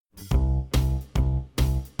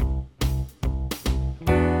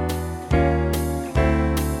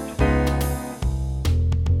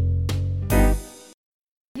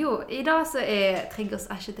Jo, idag så är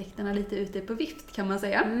Trädgårdsarkitekterna lite ute på vift kan man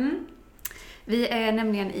säga. Vi är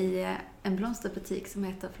nämligen i en blomsterbutik som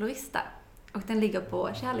heter Florista. Och den ligger på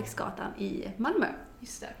Kärleksgatan i Malmö.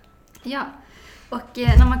 Just det. Ja, och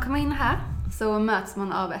när man kommer in här så möts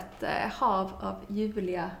man av ett hav av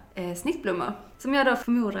ljuvliga snittblommor. Som jag då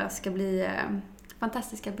förmodar ska bli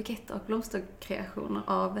fantastiska buketter och blomsterkreationer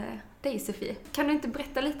av dig, Sofie. Kan du inte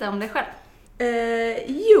berätta lite om dig själv?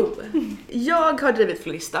 Jo, jag har drivit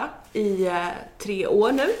Florista i 3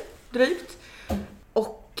 år nu, drygt.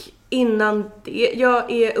 Och innan det,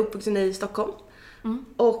 jag är uppvuxen i Stockholm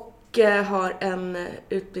och har en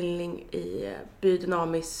utbildning i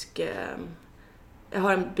biodynamisk, jag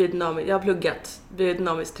har pluggat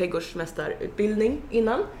biodynamisk trädgårdsmästarutbildning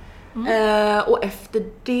innan. Och efter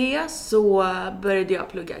det så började jag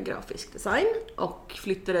plugga grafisk design och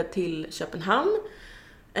flyttade till Köpenhamn.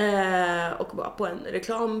 Och var på en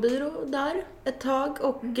reklambyrå där ett tag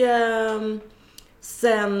och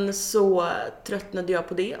sen så tröttnade jag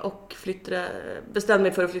på det och bestämde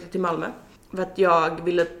mig för att flytta till Malmö för att jag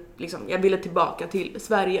ville tillbaka till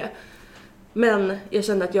Sverige, men jag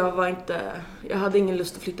kände att jag hade ingen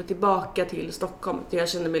lust att flytta tillbaka till Stockholm. Jag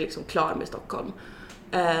kände mig liksom klar med Stockholm,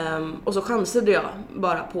 och så chansade jag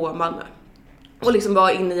bara på Malmö och liksom var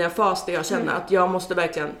inne i en fas där jag kände att jag måste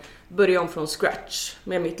verkligen börja om från scratch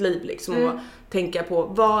med mitt liv liksom, och tänka på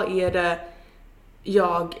vad är det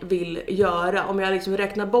jag vill göra. Om jag liksom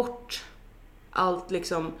räknar bort allt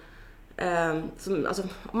liksom, alltså,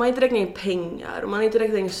 om man inte räknar in pengar, om man inte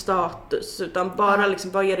räknar in status, utan bara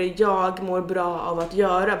liksom, vad är det jag mår bra av att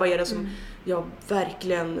göra, vad är det som jag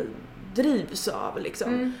verkligen drivs av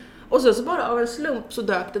liksom. Och så bara av en slump så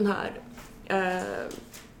dök den här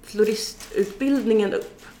floristutbildningen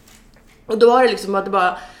upp. Och då var det liksom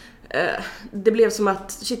att det blev som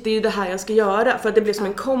att shit, det är ju det här jag ska göra, för att det blev som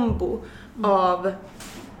en kombo av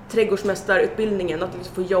trädgårdsmästarutbildningen, att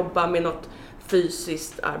liksom få jobba med något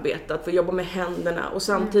fysiskt arbete, att få jobba med händerna och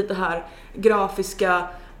samtidigt det här grafiska,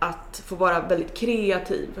 att få vara väldigt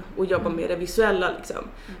kreativ och jobba med det visuella liksom.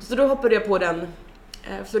 Så då hoppade jag på den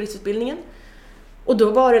floristutbildningen och då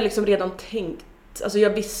var det liksom redan tänkt, alltså jag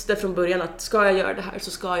visste från början att ska jag göra det här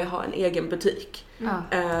så ska jag ha en egen butik.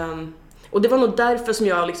 Och det var nog därför som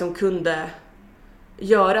jag liksom kunde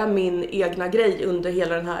göra min egna grej under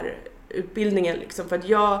hela den här utbildningen liksom, för att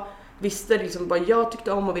jag visste liksom vad jag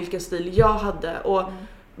tyckte om och vilken stil jag hade och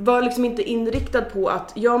var liksom inte inriktad på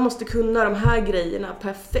att jag måste kunna de här grejerna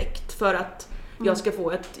perfekt för att jag ska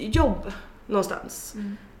få ett jobb någonstans.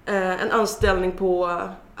 En anställning på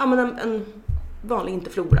en vanlig, inte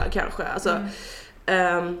Flora kanske, alltså,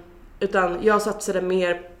 utan jag satsade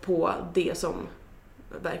mer på det som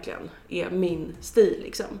verkligen är min stil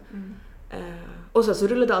liksom. Och så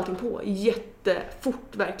rullade allting på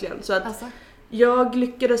jättefort verkligen, så att jag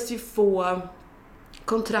lyckades ju få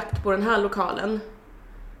kontrakt på den här lokalen,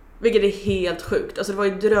 vilket är helt sjukt. Alltså det var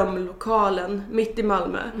ju drömlokalen mitt i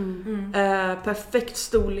Malmö. Perfekt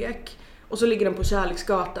storlek. Och så ligger den på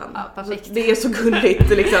Kärleksgatan. Ja, perfekt. Det är så gulligt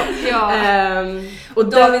liksom. Och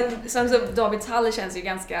Davids hall känns ju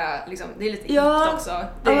ganska liksom, det är lite ykt också.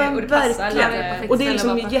 Och det passar lite. Och det är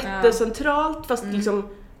liksom jättecentralt fast liksom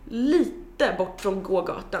lite bort från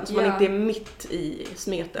gågatan, så man inte är mitt i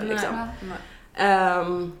smeten liksom.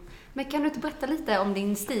 Men kan du inte berätta lite om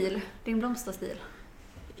din stil, din blomsterstil?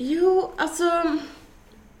 Jo, alltså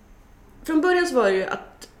från början så var det ju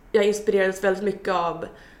att jag inspirerades väldigt mycket av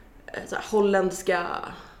så här, holländska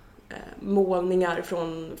målningar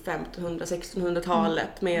från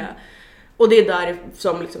 1500-1600-talet med, och det är där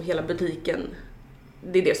som liksom hela butiken,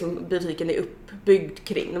 det är det som butiken är uppbyggd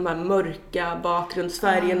kring, de här mörka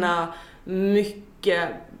bakgrundsfärgerna,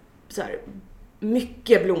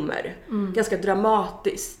 mycket blommor, ganska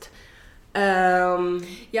dramatiskt.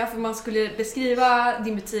 Ja, för man skulle beskriva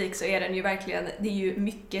din butik så är den ju verkligen, det är ju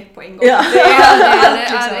mycket på en gång. Ja. Det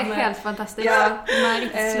är helt fantastiskt. Man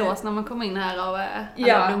riktigt slås när man kommer in här av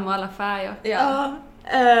alla blommor och alla färger.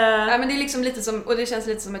 Men det är liksom lite som, och det känns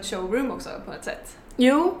lite som ett showroom också på ett sätt.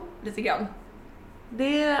 Jo, lite grann.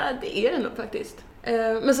 Det är det nog faktiskt.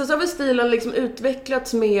 Men så har väl stilen liksom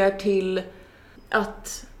utvecklats mer till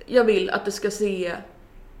att jag vill att det ska se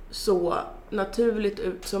så naturligt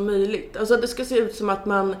ut som möjligt. Alltså att det ska se ut som att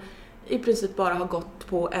man i princip bara har gått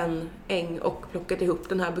på en äng och plockat ihop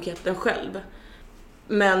den här buketten själv.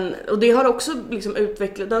 Och det har också liksom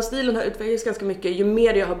den stilen har utvecklats ganska mycket ju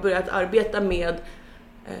mer jag har börjat arbeta med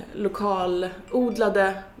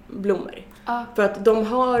lokalodlade blommor. För att de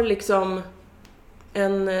har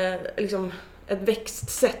liksom ett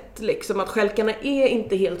växtsätt liksom, att skälkarna är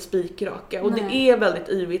inte helt spikraka och det är väldigt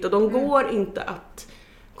yvigt och de går inte att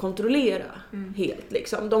kontrollera helt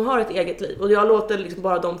liksom. De har ett eget liv och jag låter liksom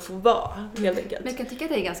bara dem få vara helt enkelt. Men jag kan tycka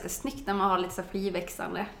att det är ganska snyggt när man har lite så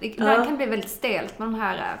friväxande. Ibland kan det bli väldigt stelt med de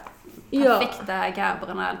här perfekta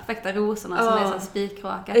gabrarna, perfekta rosorna som är så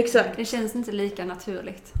spikraka. Exakt. Det känns inte lika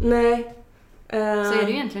naturligt. Nej. Så är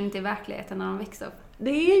det ju egentligen inte i verkligheten när de växer upp.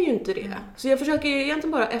 Det är ju inte det. Så jag försöker ju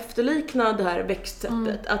egentligen bara efterlikna det här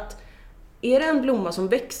växtsättet. Att är det en blomma som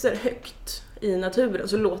växer högt i naturen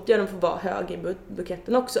så låter jag den få vara hög i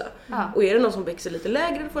buketten också. Och är det någon som växer lite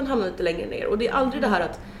lägre, då får den hamna lite längre ner. Och det är aldrig det här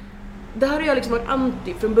att... Det här har jag liksom varit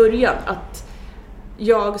anti från början. Att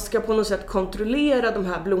jag ska på något sätt kontrollera de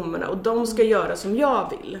här blommorna och de ska göra som jag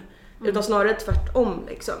vill. Utan snarare tvärtom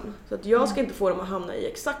liksom. Så att jag ska inte få dem att hamna i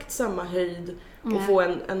exakt samma höjd och få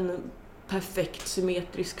en perfekt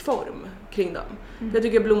symmetrisk form kring dem. Jag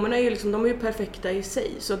tycker blommorna är ju liksom, de är ju perfekta i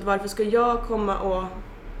sig. Så att varför ska jag komma och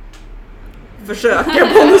försöka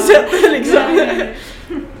på något sätt liksom.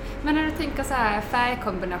 Men när du tänker så här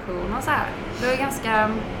färgkombinationer och så här, du är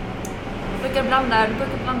ganska... Du brukar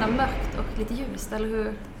blanda mörkt och lite ljust,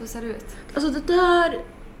 eller hur ser det ut? Alltså det där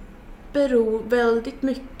beror väldigt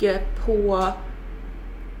mycket på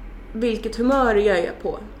vilket humör jag är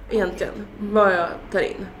på egentligen, vad jag tar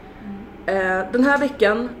in. Den här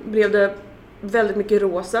veckan blev det väldigt mycket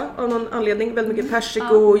rosa av någon anledning, väldigt mycket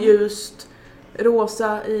persiko, ljust,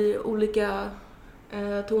 rosa i olika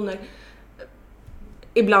toner.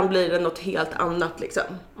 Ibland blir det något helt annat liksom.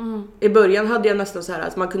 I början hade jag nästan så här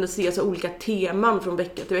att man kunde se så olika teman från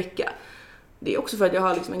vecka till vecka. Det är också för att jag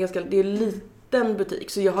har liksom det är en liten butik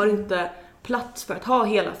så jag har inte plats för att ha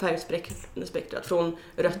hela färgspektrat från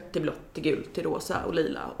rött till blått till gult till rosa och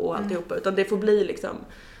lila och alltihopa, utan det får bli liksom.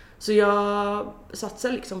 Så jag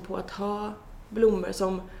satsar liksom på att ha blommor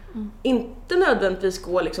som inte nödvändigtvis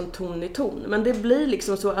går liksom ton i ton, men det blir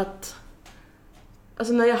liksom så att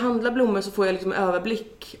alltså när jag handlar blommor så får jag liksom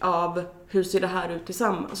överblick av hur ser det här ut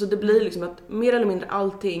tillsammans. Så det blir liksom att mer eller mindre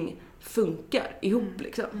allting funkar ihop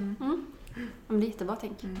liksom. Det är jättebra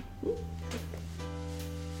tänk.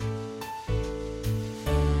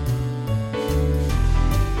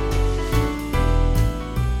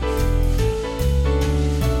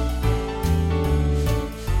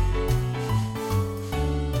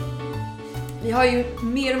 Vi har ju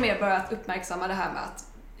mer och mer börjat uppmärksamma det här med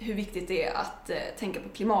hur viktigt det är att tänka på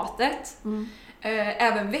klimatet.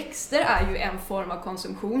 Även växter är ju en form av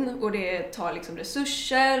konsumtion och det tar liksom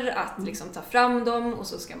resurser att liksom ta fram dem och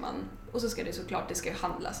så ska det såklart det ska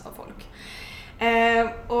handlas av folk.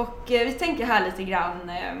 Och vi tänker här lite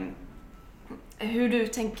grann hur du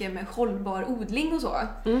tänker med hållbar odling och så.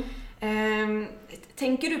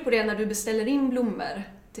 Tänker du på det när du beställer in blommor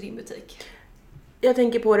till din butik? Jag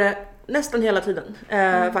tänker på det nästan hela tiden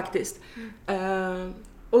faktiskt.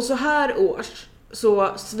 Och så här års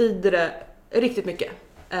så svider det riktigt mycket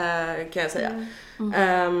kan jag säga.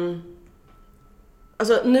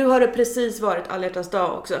 Alltså nu har det precis varit alla hjärtans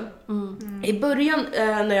dag också. I början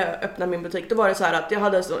när jag öppnade min butik då var det så här att jag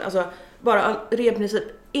hade bara i princip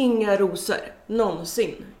inga rosor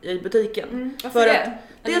någonsin i butiken. Varför det?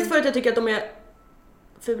 Dels för att jag tycker att de är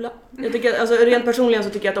fula. Jag tycker, alltså rent personligen så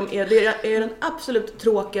tycker jag att det är den absolut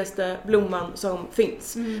tråkigaste blomman som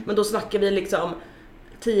finns. Men då snackar vi liksom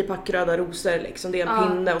 10 pack röda rosor liksom. Det är en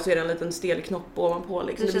pinne och så är det en liten stel knopp ovanpå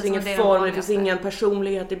liksom. Det finns ingen form, det finns ingen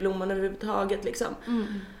personlighet i blomman överhuvudtaget liksom.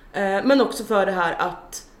 Men också för det här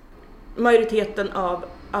att majoriteten av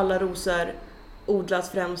alla rosor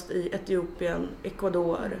odlas främst i Etiopien,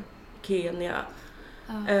 Ecuador, Kenya.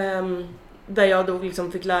 Där jag då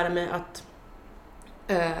liksom fick lära mig att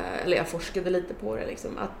eller jag forskade lite på det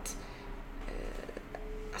liksom, att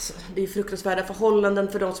alltså, det är fruktansvärda förhållanden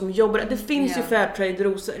för de som jobbar. Det finns ju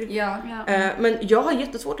Fairtrade-rosor. Men jag har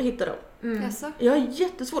jättesvårt att hitta dem. Jag har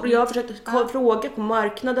jättesvårt och jag har försökt fråga på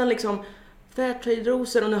marknaden liksom,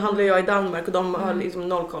 Fairtrade-rosor, och nu handlar jag i Danmark och de har liksom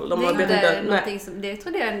noll koll. De har inte som, det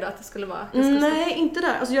trodde jag ändå att det skulle vara. Nej, inte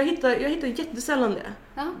där. Alltså jag hittar jättesällan det.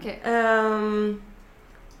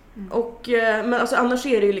 Men alltså annars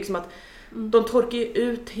är det ju liksom att de torkar ju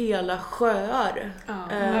ut hela sjöar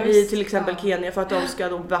i till exempel Kenya för att de ska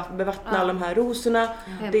då bevattna alla de här rosorna.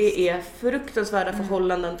 Det är fruktansvärda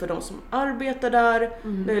förhållanden för de som arbetar där.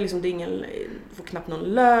 Det är liksom, ingen får knappt någon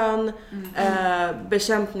lön.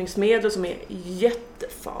 Bekämpningsmedel som är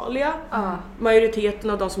jättefarliga. Majoriteten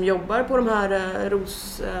av de som jobbar på de här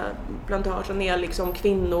rosplantagen är liksom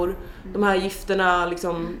kvinnor. De här gifterna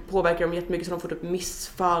liksom påverkar dem jättemycket så de får typ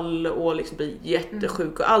missfall och liksom blir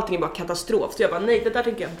jättesjuka och allting är bara katastrof. Så jag bara nej, det där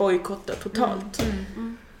tänker jag bojkotta totalt.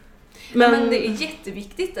 Men det är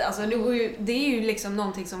jätteviktigt. Alltså, det är ju liksom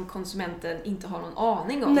någonting som konsumenten inte har någon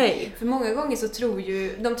aning om. Nej. För många gånger så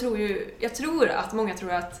jag tror att många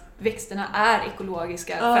tror att växterna är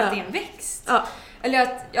ekologiska för att det är en växt. Ja. Eller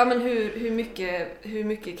att, ja men hur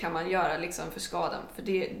mycket kan man göra liksom för skadan? För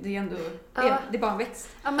det är ändå, det är bara en växt.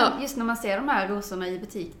 Ja, men just när man ser de här rosorna i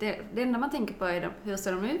butik, det enda man tänker på är hur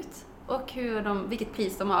ser de ut och vilket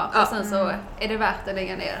pris de har. Och sen så är det värt att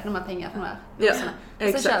lägga ner de här pengarna för de här rosorna.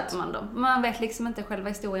 Och så köper man dem. Man vet liksom inte själva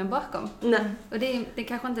historien bakom. Nej. Och det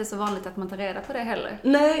kanske inte är så vanligt att man tar reda på det heller.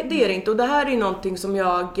 Nej, det är det inte. Och det här är någonting som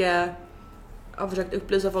jag har försökt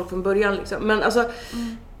upplysa folk från början. Liksom. Men alltså...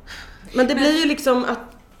 Men det blir ju liksom att...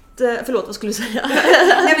 Förlåt, vad skulle du säga?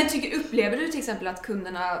 Nej, men upplever du till exempel att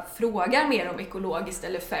kunderna frågar mer om ekologiskt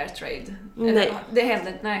eller fair trade? Nej. Det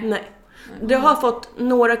händer inte? Nej. Jag har fått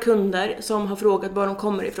några kunder som har frågat var de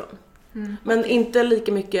kommer ifrån. Men inte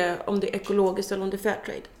lika mycket om det är ekologiskt eller om det är fair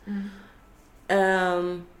trade.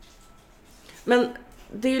 Men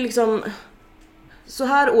det är ju liksom... Så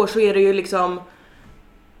här år så är det ju liksom...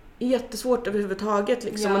 jättesvårt överhuvudtaget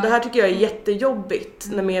liksom. Och det här tycker jag är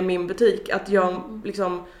jättejobbigt med min butik, att jag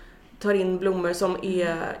liksom tar in blommor som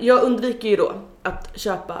är... Jag undviker ju då att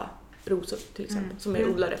köpa rosor till exempel som är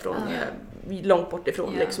odlade från långt bort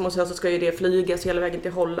ifrån liksom. Och sen så ska ju det flygas hela vägen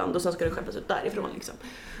till Holland och sen ska det skeppas ut därifrån liksom.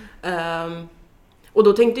 Och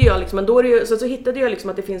då tänkte jag liksom, men då är det ju, så hittade jag liksom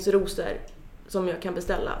att det finns rosor som jag kan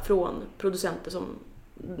beställa från producenter som,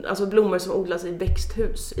 alltså blommor som odlas i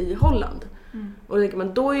växthus i Holland. Och då tänker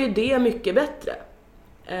man, då är ju det mycket bättre.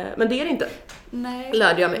 Men det är det inte. Nej.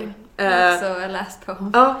 Lärde jag mig. Jag har också läst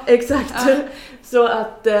på. Ja, exakt. Så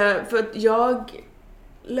att, för att jag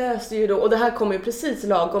läste ju då, och det här kom ju precis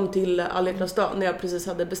lagom till alla hjärtans dag när jag precis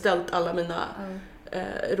hade beställt alla mina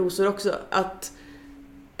rosor också. Att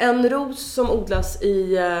en ros som odlas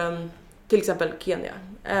i till exempel Kenya,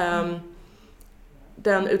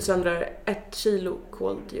 den utsöndrar 1 kilo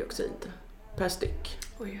koldioxid per styck.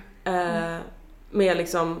 Oj. Med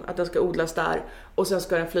liksom att den ska odlas där och sen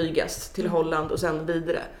ska den flygas till Holland och sen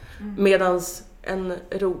vidare. Medans en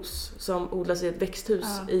ros som odlas i ett växthus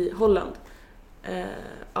i Holland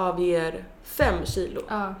avger 5 kilo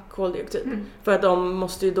koldioxid. För att de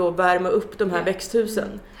måste ju då värma upp de här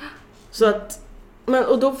växthusen. Så att,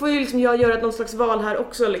 och då får ju liksom jag göra någon slags val här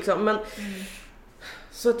också liksom. Men,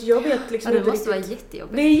 så att jag vet liksom det måste vara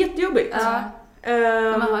jättejobbigt. Det är jättejobbigt.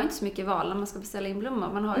 Men man har ju inte så mycket val när man ska beställa in blommor.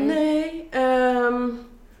 Man har ju... Nej,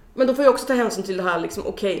 men då får jag också ta hänsyn till det här liksom,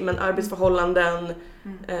 okej, men arbetsförhållanden,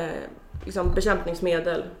 liksom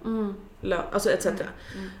bekämpningsmedel, alltså etc.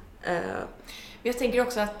 Jag tänker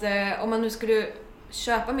också att om man nu skulle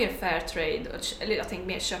köpa mer fair trade, eller jag tänker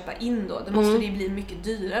mer köpa in då måste det bli mycket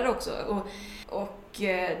dyrare också.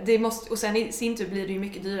 Och sen i sin tur blir det ju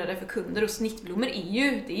mycket dyrare för kunder, och snittblommor är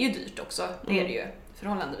ju dyrt också. Det är det ju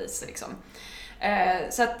förhållandevis liksom.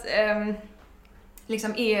 Så att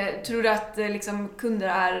liksom tror du att liksom kunder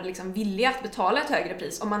är liksom villiga att betala ett högre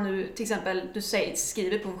pris om man nu till exempel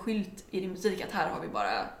skriver på en skylt i din butik att här har vi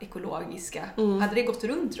bara ekologiska. Hade det gått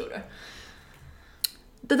runt, tror du?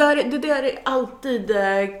 Det där är alltid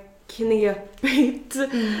knepigt.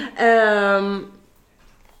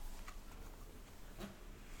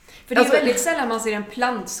 För det är väldigt sällan man ser en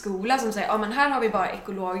plantskola som säger men här har vi bara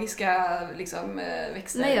ekologiska liksom,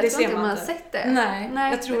 växter. Nej, jag tror inte man har sett det.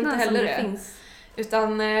 Nej, jag tror inte heller det. Finns.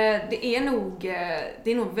 Utan det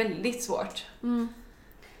är nog väldigt svårt.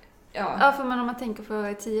 Ja, för om man tänker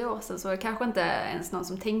för 10 år sedan så är det kanske inte ens någon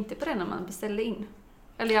som tänkte på det när man beställde in.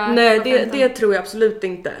 Nej, det tror jag absolut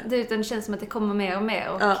inte. Det känns som att det kommer mer och mer.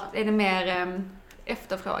 Och är det mer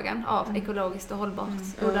efterfrågan av ekologiskt och hållbart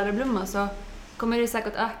odlade blommor så kommer det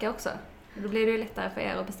säkert öka också. Då blir det ju lättare för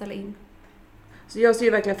er att beställa in. Så jag ser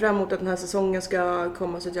ju verkligen fram emot att den här säsongen ska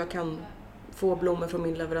komma så att jag kan få blommor från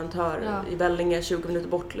min leverantör i Vellinge 20 minuter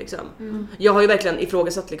bort liksom. Jag har ju verkligen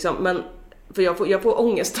ifrågasatt liksom, men för jag får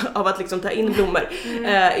ångest av att liksom ta in blommor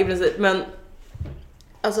i princip, men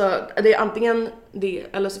alltså det är antingen det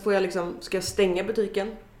eller så får jag liksom, ska jag stänga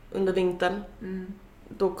butiken under vintern.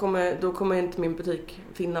 Då kommer inte min butik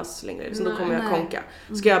finnas längre. Så då kommer jag konka.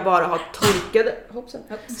 Ska jag bara ha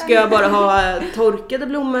torkade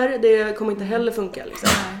blommor, det kommer inte heller funka liksom.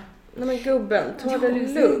 Nej men gubben, ta det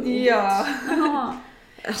lugnt. Ja.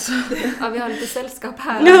 Alltså. Ja, vi har lite sällskap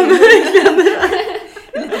här. Ja, verkligen.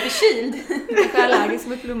 Lite förkyld. Jag är allergisk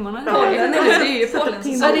mot blommorna. Det är ju pollen.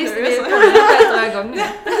 Ja, det är pollen.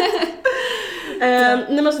 Nej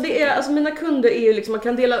men alltså det är, alltså mina kunder är ju liksom, man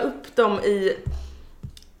kan dela upp dem i,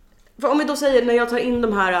 för om vi då säger när jag tar in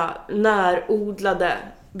de här närodlade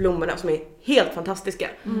blommorna som är helt fantastiska,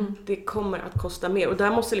 det kommer att kosta mer och där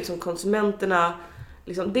måste liksom konsumenterna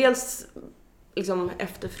liksom, dels liksom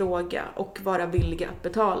efterfråga och vara villiga att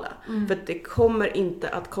betala. För att det kommer inte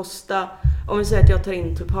att kosta, om vi säger att jag tar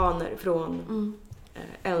in tulpaner från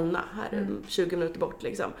Elna här 20 minuter bort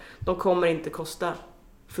liksom. De kommer inte kosta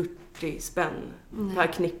 40 spänn per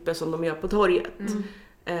knippe som de gör på torget.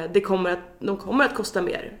 De kommer att kosta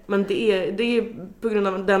mer, men det är på grund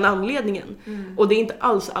av den anledningen. Och det är inte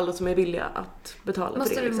alls alla som är villiga att betala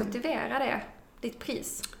Måste för det. Måste du motivera det? Ditt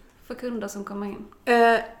pris för kunder som kommer in?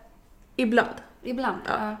 Ibland.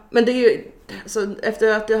 Ja. Men det är ju, alltså,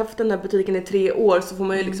 efter att jag haft den här butiken i 3 år så får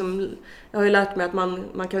man ju liksom, jag har ju lärt mig att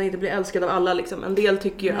man kan inte bli älskad av alla liksom. En del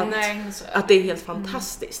tycker ju att det är helt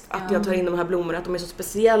fantastiskt att jag tar in de här blommorna, att de är så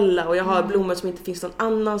speciella och jag har blommor som inte finns någon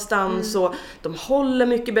annanstans och de håller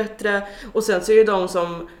mycket bättre. Och sen så är det de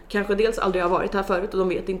som kanske dels aldrig har varit här förut och de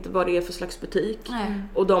vet inte vad det är för slags butik.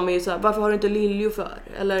 Och de är ju så här, varför har du inte liljor för?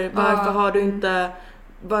 Eller varför har du inte,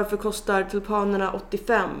 varför kostar tulpanerna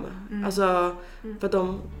 85? Alltså, för att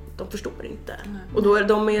de förstår inte. Och då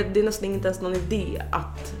är det nästan inte ens någon idé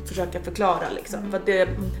att försöka förklara liksom. För att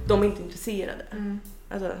de är inte intresserade.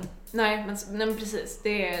 Alltså. Nej, men precis.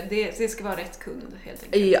 Det ska vara rätt kund helt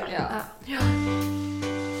enkelt. Ja.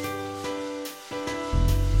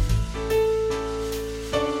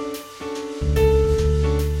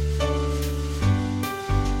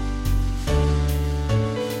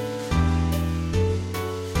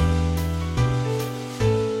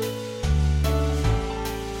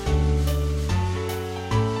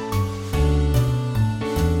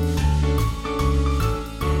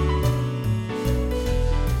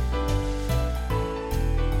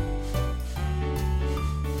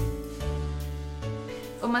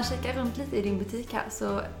 Om man kikar runt lite i din butik här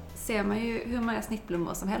så ser man ju hur många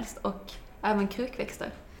snittblommor som helst och även krukväxter.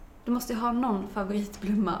 Du måste ju ha någon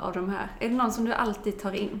favoritblomma av de här. Är det någon som du alltid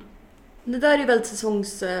tar in? Det där är ju väldigt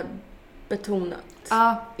säsongsbetonat.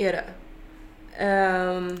 Ja. Är det.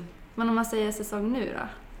 Men om man säger säsong nu då?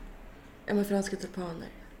 Ja, men franska tulpaner.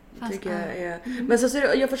 Tycker jag är. Men så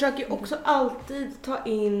ser jag försöker ju också alltid ta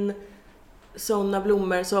in såna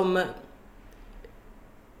blommor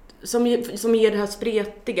som ger det här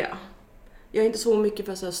spretiga. Jag är inte så mycket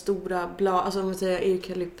för så här stora blad, alltså om vi säger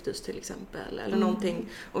eukalyptus till exempel eller någonting,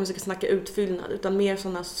 om vi ska snacka utfyllnad, utan mer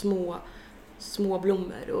såna små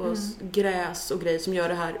blommor och gräs och grejer som gör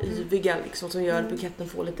det här yviga liksom, som gör att buketten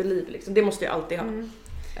får lite liv liksom. Det måste jag alltid ha.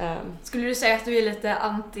 Skulle du säga att du är lite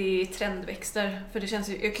anti-trendväxter? För det känns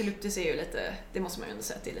ju, eukalyptus är ju lite, det måste man ju ändå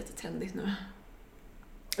säga att det är lite trendigt nu.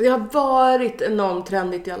 Det har varit enormt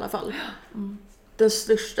trendigt i alla fall. Den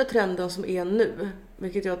största trenden som är nu,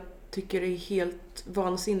 vilket jag tycker är helt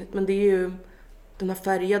vansinnigt, men det är ju den här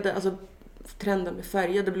färgade, alltså trenden med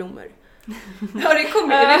färgade blommor. Ja, det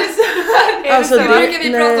kommer det brukar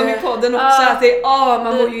vi prata om i podden också, att det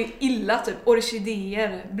man mår ju illa, typ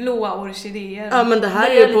orkidéer, blåa orkidéer. Ja, men det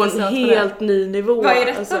här är ju på en helt ny nivå. Vad är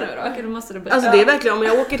detta nu då? Okej, då måste du berätta. Alltså det är verkligen, om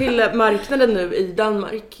jag åker till marknaden nu i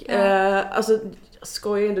Danmark, alltså jag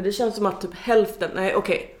skojar inte, det känns som att typ hälften,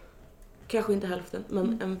 kanske inte hälften,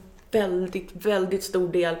 men en väldigt, väldigt stor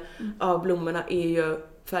del av blommorna är ju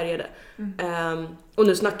färgade. Och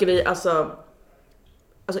nu snackar vi alltså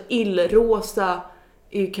illrosa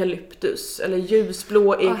eukalyptus eller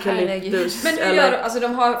ljusblå eukalyptus. Men hur gör alltså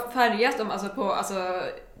de har färgat dem alltså på och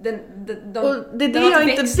det är det jag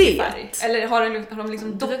inte vet. Eller har de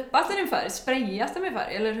liksom doppat den i färg, sprayat den i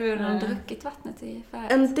färg, eller hur har de druckit vattnet i färg?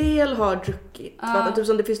 En del har druckit vattnet, typ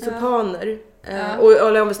som det finns tulpaner.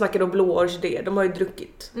 Eller om vi snackar då blå orkidéer, de har ju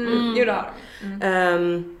druckit. Jo, det har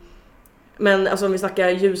de. Men alltså om vi snackar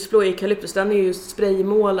ljusblå eukalyptus, den är ju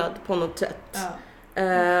spraymålad på något sätt.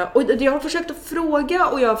 Och jag har försökt att fråga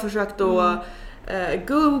och jag har försökt att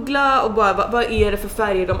googla och bara vad är det för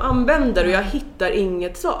färger de använder, och jag hittar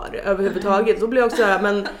inget svar överhuvudtaget. Då blir jag också såhär,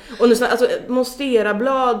 men och nu alltså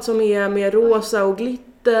monsterablad som är med rosa och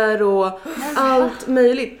glitter och allt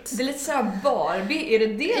möjligt. Det är lite såhär Barbie, är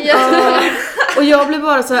det? Ja. Och jag blir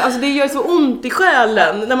bara såhär, alltså det gör så ont i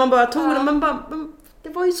själen när man bara tog dem, men det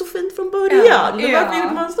var ju så fint från början. Varför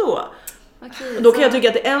gjorde man så? Okej, då kan jag tycka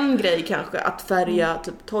att det är en grej kanske att färga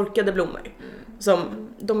typ torkade blommor. Som,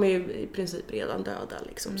 de är ju i princip redan döda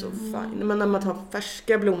liksom, så fine. Men när man tar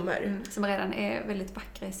färska blommor som redan är väldigt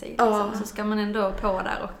vackra i sig liksom, så ska man ändå på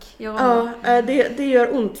där och göra om. Det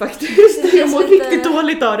gör ont faktiskt. Jag mår riktigt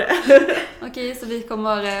dåligt av det. Okej, så vi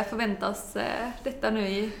kommer förvänta oss detta nu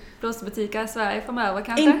i blomsterbutiker i Sverige framöver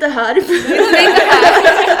kanske? Inte här.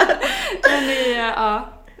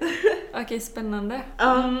 Men okej, spännande.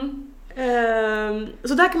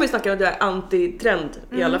 Så där kan man ju snacka om det är anti-trend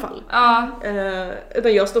i alla fall.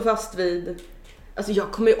 Utan jag står fast vid, alltså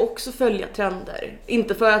jag kommer ju också följa trender.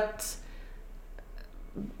 Inte för att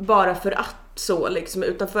bara för att så liksom,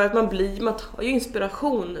 utan för att man tar ju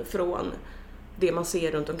inspiration från det man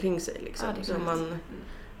ser runt omkring sig liksom.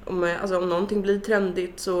 Så om någonting blir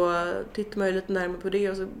trendigt så tittar man ju lite närmare på det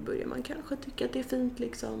och så börjar man kanske tycka att det är fint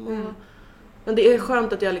liksom. Men det är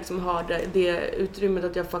skönt att jag liksom har det utrymmet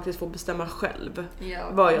att jag faktiskt får bestämma själv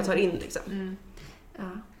vad jag tar in liksom. Ja.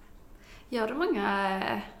 Gör du många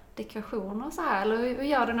dekorationer och så här? Eller hur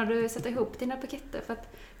gör du när du sätter ihop dina paketter? För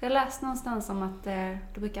att jag läste någonstans om att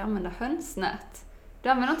du brukar använda hönsnät. Du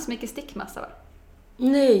använder inte så mycket stickmassa, va?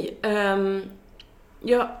 Nej,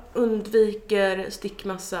 jag undviker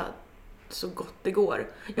stickmassa så gott det går.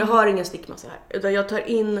 Jag har ingen stickmassa här. Utan jag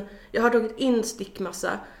har tagit in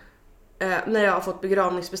stickmassa när jag har fått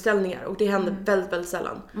begravningsbeställningar. Och det händer väldigt, väldigt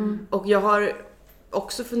sällan. Och jag har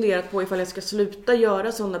också funderat på ifall jag ska sluta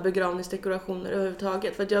göra sådana begravningsdekorationer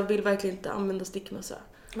överhuvudtaget. För att jag vill verkligen inte använda stickmassa.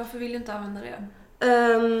 Varför vill du inte använda det?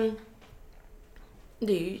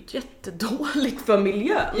 Det är ju jättedåligt för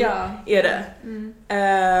miljön. Är det.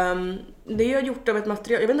 Det är gjort av ett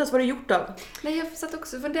material. Jag vet inte ens vad det är gjort av. Nej, jag satt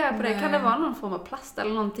också fundera på det. Kan det vara någon form av plast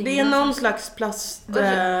eller någonting? Det är någon slags plast.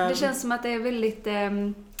 Det känns som att det är väldigt...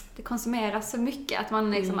 det konsumeras så mycket att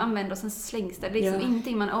man liksom använder och sen slängs det. Det är liksom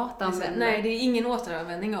ingenting man återanvänder. Nej, det är ingen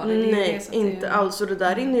återanvändning av det. Nej, inte alls. Och det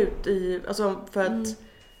där rinner ut i... Alltså för att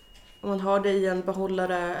om man har det i en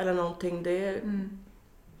behållare eller någonting, det är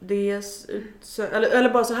eller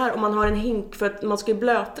bara så här, om man har en hink, för att man ska ju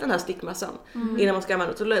blöta den här stickmassan innan man ska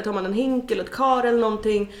använda det. Så tar man en hink eller ett kar eller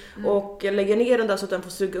någonting och lägger ner den där så att den får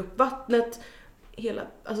suga upp vattnet.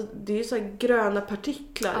 Alltså det är ju så här gröna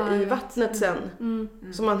partiklar i vattnet sen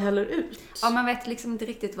som man häller ut. Ja, man vet liksom inte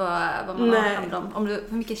riktigt vad man har hand om. Hur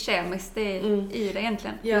mycket kemiskt det är i det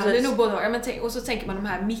egentligen. Ja, det är nog både. Och så tänker man de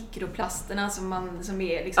här mikroplasterna som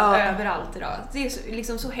är liksom överallt idag. Det är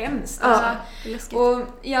liksom så hemskt. Alltså.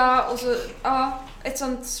 Och så ett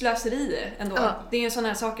sånt slöseri ändå. Det är ju sådana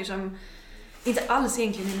här saker som inte alls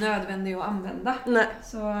egentligen är nödvändiga att använda. Nej.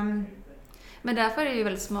 Så... Men därför är det ju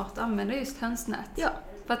väldigt smart att använda just hönsnät. Ja.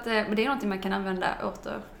 För att det är någonting man kan använda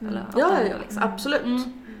åter. Liksom. Absolut.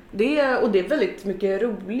 Det är väldigt mycket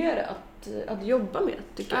roligare att jobba med,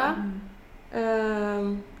 tycker jag.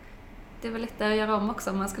 Det är väl lättare att göra om också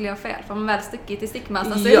om man skulle göra fel. För om man väl stuckit i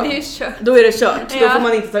stickmassan så är det ju kört. Då är det kört. Då får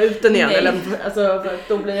man inte ta ut den igen. För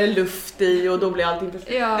då blir det luft i och då blir allting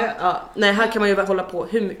Nej, här kan man ju hålla på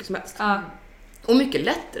hur mycket som helst. Och mycket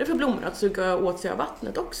lättare för blommorna att suga åt sig av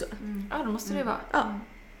vattnet också. Ja, det måste det vara. Ja.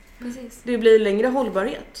 Precis. Det blir längre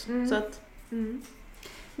hållbarhet. Så att...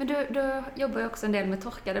 Men du jobbar ju också en del med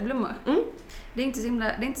torkade blommor. Det är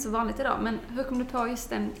inte så vanligt idag, men hur kom du på just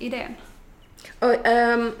den idén?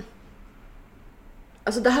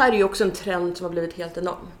 Alltså det här är ju också en trend som har blivit helt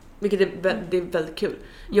enorm. Vilket det är väldigt kul.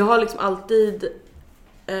 Jag har liksom alltid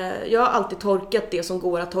torkat det som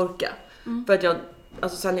går att torka. För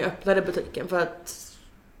att sen jag öppnade butiken, för att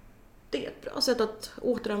det är ett bra sätt att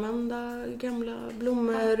återanvända gamla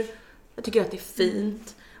blommor. Jag tycker att det är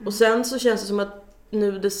fint. Och sen så känns det som att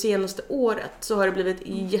nu det senaste året så har det blivit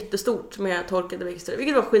jättestort med torkade växter.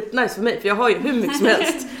 Vilket var skitnice för mig, för jag har ju hur mycket som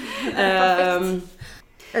helst.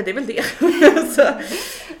 Det är väl det.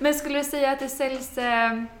 Men skulle du säga att det säljs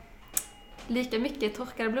lika mycket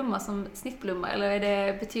torkade blommor som snittblommor? Eller är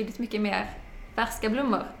det betydligt mycket mer färska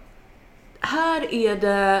blommor? Här är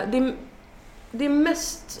det är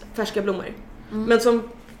mest färska blommor. Men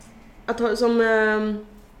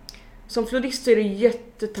som florist så är det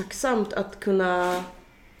jättetacksamt att kunna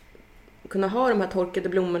ha de här torkade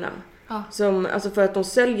blommorna. För att de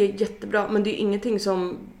säljer jättebra, men det är ingenting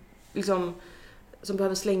som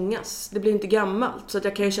behöver slängas. Det blir inte gammalt, så att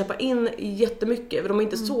jag kan ju köpa in jättemycket, för de är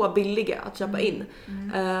inte så billiga att köpa in.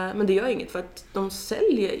 Men det gör inget, för att de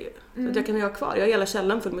säljer ju. Så att jag kan ha kvar. Jag har hela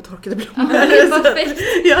källaren full med torkade blommor. Det är perfekt.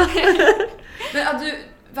 Men att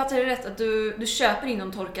fattar du rätt att du köper in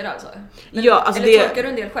de torkade alltså? Eller torkar du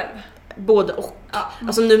en del själv? Både och.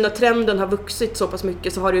 Alltså nu när trenden har vuxit så pass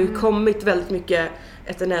mycket så har det ju kommit väldigt mycket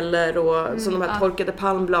eterneller och som de här torkade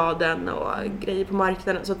palmbladen och grejer på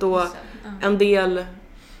marknaden. Så att då en del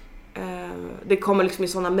det kommer liksom i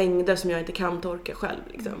sådana mängder som jag inte kan torka själv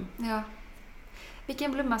liksom. Ja.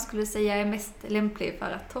 Vilken blomma skulle du säga är mest lämplig för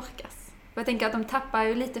att torkas? Jag tänker att de tappar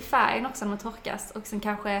ju lite färgen också när de torkas, och sen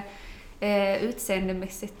kanske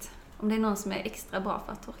utseendemässigt, om det är någon som är extra bra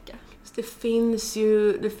för att torka. Det finns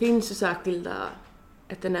ju särskilda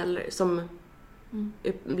eterneller som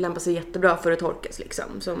lämpar sig jättebra för att torkas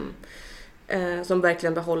liksom, som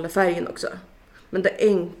verkligen behåller färgen också. Men det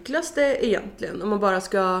enklaste egentligen, om man bara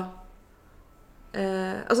ska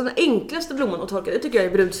den enklaste blomman att torka, det tycker jag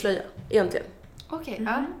är brudslöja egentligen. Okej.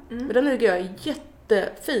 Men den tycker jag är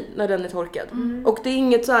jättefin när den är torkad. Och det är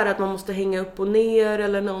inget så här att man måste hänga upp och ner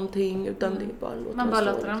eller någonting, utan det är bara låta man bara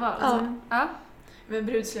låter den vara. Ja. Men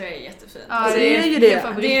brudslöja är jättefin. Ja, det är ju det.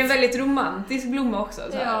 Det är en väldigt romantisk blomma också.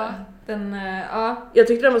 Så ja. Jag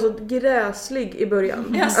tyckte den var så gräslig i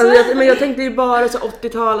början. Yes. Alltså, men jag tänkte ju bara så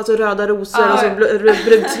 80-tal, alltså röda rosor och så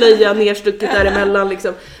brudslöja nerstucket däremellan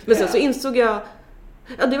liksom. Men sen så insåg jag,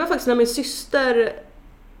 det var faktiskt när min syster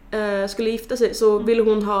skulle gifta sig, så ville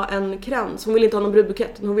hon ha en krans. Hon ville inte ha någon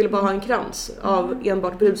brudbukett, hon ville bara ha en krans av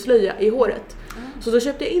enbart brudslöja i håret. Så då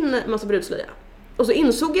köpte jag in en massa brudslöja. Och så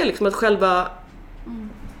insåg jag liksom att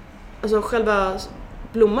själva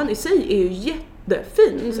blomman i sig är ju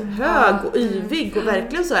jättefin, så hög och yvig och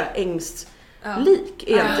verkligen så här ängslik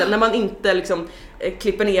egentligen. När man inte liksom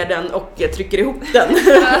klipper ner den och trycker ihop den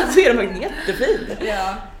så är den faktiskt jättefin.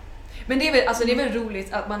 Ja. Men det är väl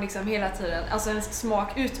roligt att man liksom hela tiden, alltså ens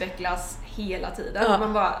smak utvecklas hela tiden.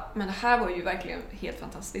 Man bara, men det här var ju verkligen helt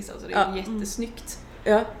fantastiskt, alltså det är jättesnyggt.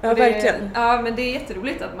 Ja, verkligen. Ja, men det är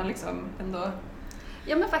jätteroligt att man liksom ändå...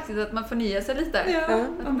 Ja, men faktiskt att man förnyar sig lite. Ja,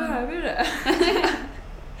 man behöver ju det.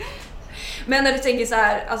 Men när du tänker så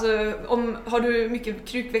här, alltså, har du mycket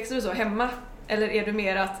krukväxter och så hemma? Eller är du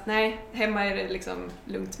mer att, nej, hemma är det liksom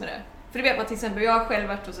lugnt med det? För det vet man till exempel, jag har själv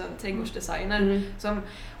varit hos en trädgårdsdesigner som,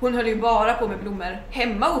 hon höll ju bara på med blommor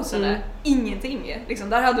hemma hos henne, ingenting. Liksom,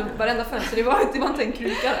 där hade hon varenda fönster, det var inte en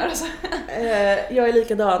kruka där. Alltså. Jag är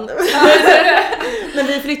likadan. När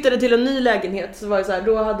vi flyttade till en ny lägenhet så var det så här,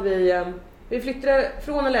 då hade vi flyttade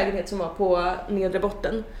från en lägenhet som var på nedre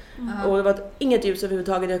botten. Och det var inget ljus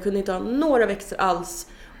överhuvudtaget, jag kunde inte ha några växter alls.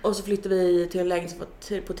 Och så flyttade vi till en lägenhet som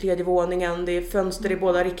var på 3:e våningen. Det är fönster i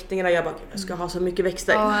båda riktningarna. Jag bara, jag ska ha så mycket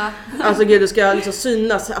växter. Alltså gud, det ska liksom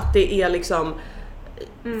synas att det är liksom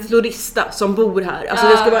Florista som bor här. Alltså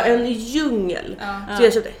det ska vara en djungel. Så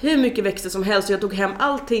jag köpte hur mycket växter som helst. Så jag tog hem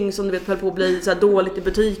allting som du vet höll på att bli så här dåligt i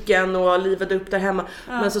butiken och livade upp där hemma.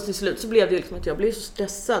 Men så till slut så blev det liksom att jag blev så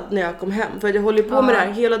stressad när jag kom hem. För jag håller på med det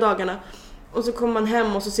här hela dagarna. Och så kommer man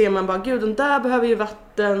hem och så ser man bara, gud, den där behöver ju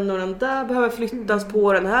vatten och den där behöver flyttas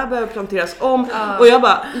på, den här behöver planteras om. Och jag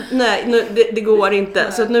bara, nej, nu, det går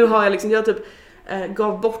inte. Så att nu har jag liksom, jag typ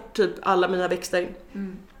gav bort typ alla mina växter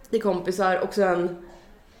till kompisar. Och sen,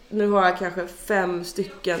 nu har jag kanske 5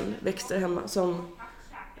 stycken växter hemma som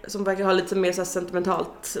verkar ha lite mer så här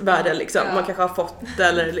sentimentalt värde liksom. Man kanske har fått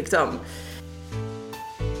eller liksom...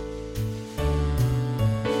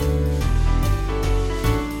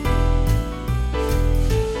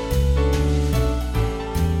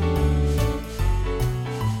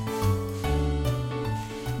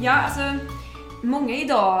 Ja, alltså många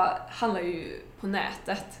idag handlar ju på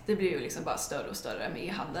nätet. Det blir ju liksom bara större och större med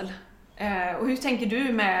e-handel. Och hur tänker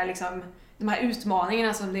du med liksom de här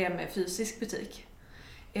utmaningarna som det är med fysisk butik?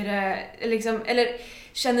 Är det liksom, eller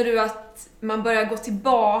känner du att man börjar gå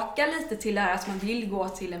tillbaka lite till det här att man vill gå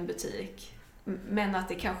till en butik, men att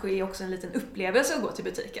det kanske är också en liten upplevelse att gå till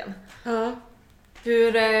butiken?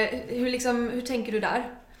 Hur tänker du där?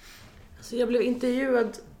 Alltså jag blev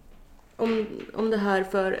intervjuad om det här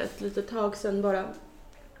för ett litet tag sedan bara.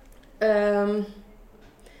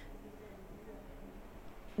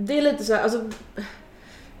 Det är lite så här, alltså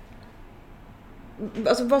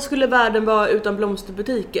vad skulle världen vara utan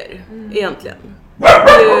blomsterbutiker egentligen?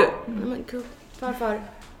 Men gud, farfar.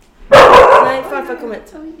 Nej, farfar kom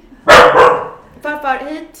hit. Farfar,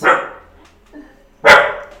 hit.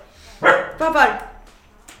 Farfar.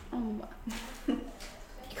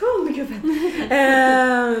 Kom gubben.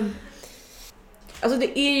 Alltså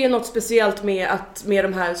det är ju något speciellt med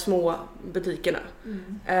de här små butikerna.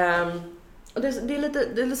 Och det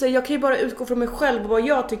är lite så, jag kan ju bara utgå från mig själv och vad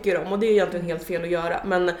jag tycker om, och det är egentligen helt fel att göra,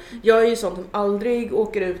 men jag är ju sån som aldrig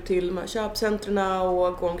åker ut till de här köpcentrarna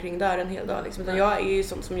och går omkring där en hel dag liksom. Utan jag är ju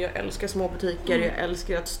sån som, jag älskar små butiker, jag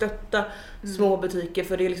älskar att stötta små butiker,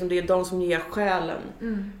 för det är liksom, det är de som ger själen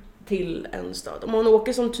till en stad. Om man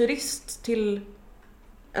åker som turist till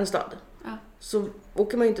en stad så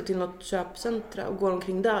åker man ju inte till något köpcentra och går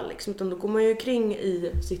omkring där liksom, utan då går man ju kring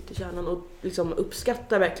i citykärnan och liksom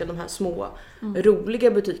uppskattar verkligen de här små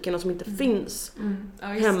roliga butikerna som inte finns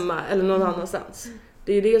hemma eller någon annanstans.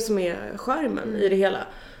 Det är ju det som är charmen i det hela.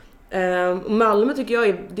 Malmö tycker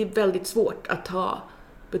jag det är väldigt svårt att ha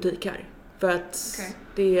butik här, för att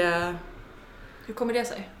det är... Hur kommer det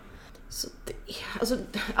sig? Så det, alltså,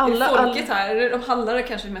 alla, är folket här, de handlar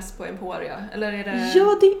kanske mest på Emporia, eller är det...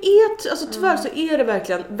 Ja, det är, alltså tyvärr så är det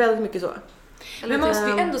verkligen väldigt mycket så. Men man måste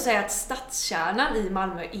ju ändå säga att stadskärnan i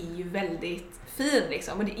Malmö är ju väldigt fin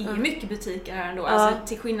liksom, och det är ju mycket butiker här ändå. Alltså,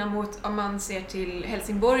 till skillnad mot om man ser till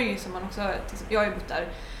Helsingborg som man också, jag har ju bott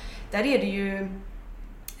där är det ju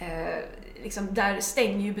liksom, där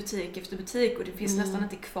stänger ju butik efter butik och det finns nästan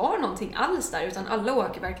inte kvar någonting alls där, utan alla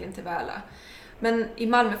åker verkligen till Väla. Men i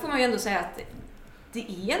Malmö får man ju ändå säga att det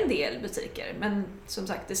är en del butiker, men som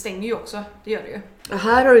sagt, det stänger ju också, det gör det ju.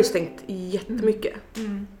 Här har det stängt jättemycket.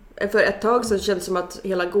 För ett tag så kändes det som att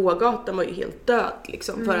hela gågatan var ju helt död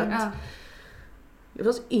liksom, för att det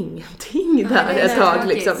var ingenting där ett tag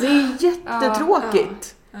liksom. Det är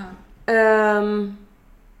jättetråkigt.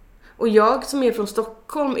 Och jag som är från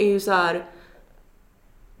Stockholm är ju så här.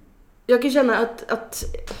 Jag kan känna att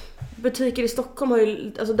butiker i Stockholm har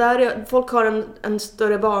ju, alltså där folk har en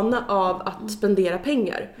större vana av att spendera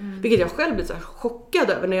pengar. Vilket jag själv blir så här chockad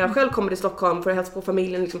över när jag själv kommer till Stockholm för att hälsa på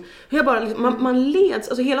familjen. Liksom, hur jag bara, liksom, man leds,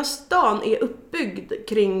 alltså hela stan är uppbyggd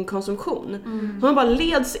kring konsumtion. Så man bara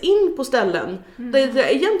leds in på ställen där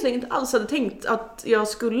jag egentligen inte alls hade tänkt att jag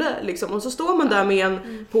skulle. Liksom. Och så står man där med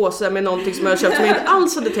en påse med någonting som jag har köpt som jag inte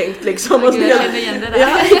alls hade tänkt. Liksom. Jag känner igen det där.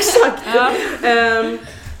 Ja, exakt.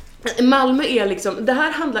 Malmö är liksom, det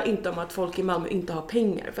här handlar inte om att folk i Malmö inte har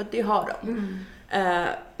pengar, för att det har de.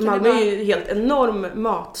 Malmö är ju helt enorm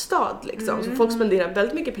matstad liksom. Så folk spenderar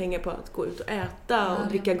väldigt mycket pengar på att gå ut och äta och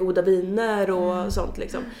dricka goda viner och sånt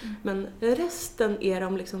liksom. Men resten är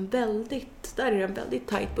de liksom väldigt, där är det en väldigt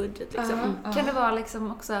tight budget liksom. Kan det vara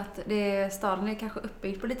liksom också att staden är kanske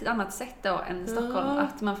uppbyggd på lite annat sätt då än Stockholm?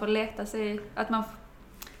 Att man får leta sig, att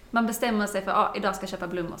man bestämmer sig för idag ska jag köpa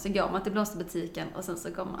blommor, så går man till blomsterbutiken och sen så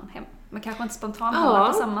går man hem. Man kanske inte spontant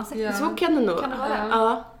på samma sätt. Så kan det nog. Kan det vara det?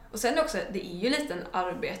 Ja. Och sen också, det är ju lite en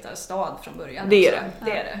arbetarstad från början. Det är också.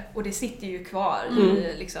 Det är det. Och det sitter ju kvar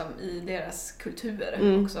i deras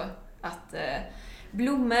kultur också. Att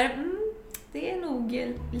blommor, det är nog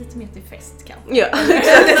lite mer till fest kanske. Ja,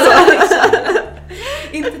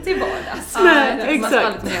 inte till vardags. Nej, exakt. Man ska ha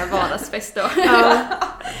lite mer vardagsfest då.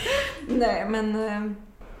 Nej, men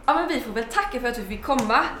vi får väl tacka för att du fick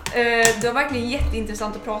komma. Det var verkligen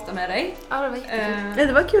jätteintressant att prata med dig. Ja, det var jättekul.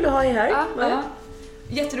 Det var kul att ha er här. Ja.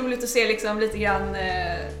 Jätteroligt att se liksom lite grann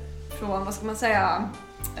från, vad ska man säga,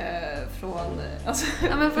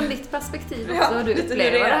 från ditt perspektiv också, hur du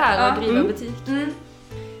upplever det här och driva butik.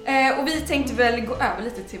 Och vi tänkte väl gå över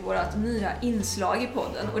lite till vårt nya inslag i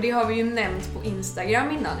podden, och det har vi ju nämnt på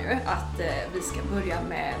Instagram innan nu, att vi ska börja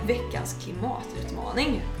med veckans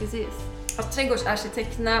klimatutmaning. Precis. Att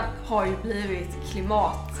Trädgårdsarkitekterna har ju blivit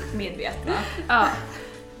klimatmedvetna. Ja.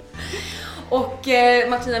 Och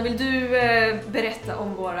Martina, vill du berätta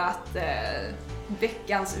om vårat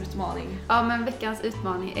veckans utmaning? Ja, men veckans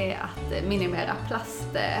utmaning är att minimera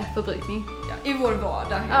plastförbrukning. Ja, i vår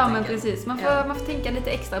vardag. Ja, men precis. Man får tänka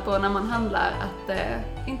lite extra på när man handlar att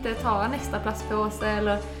inte ta en extra plastpåse,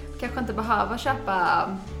 eller kanske inte behöva köpa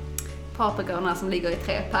paprikorna som ligger i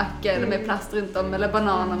träpack eller med plast runt om, eller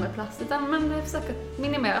bananer med plast, utan man försöker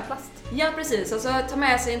minimera plast. Ja, precis. Alltså ta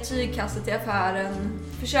med sig en tygkasse till affären,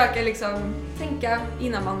 försöka liksom tänka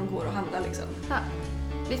innan man går och handlar liksom. Ja.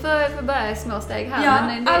 Vi får börja i små steg här. Ja,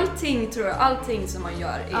 men allting som man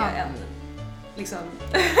gör är en liksom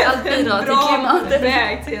allt bidrar till klimatet.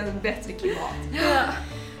 Väg till en bättre klimat. Ja.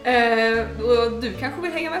 Och du kanske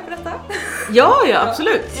vill hänga med på detta? Ja,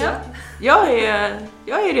 absolut. Ja.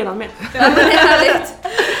 Jag är redan med. Ja, men det är härligt.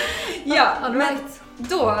 Ja, men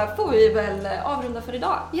då får vi väl avrunda för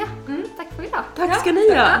idag. Ja, tack för idag. Tack ska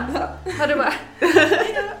ni ha. Ha det bra.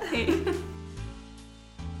 Hej.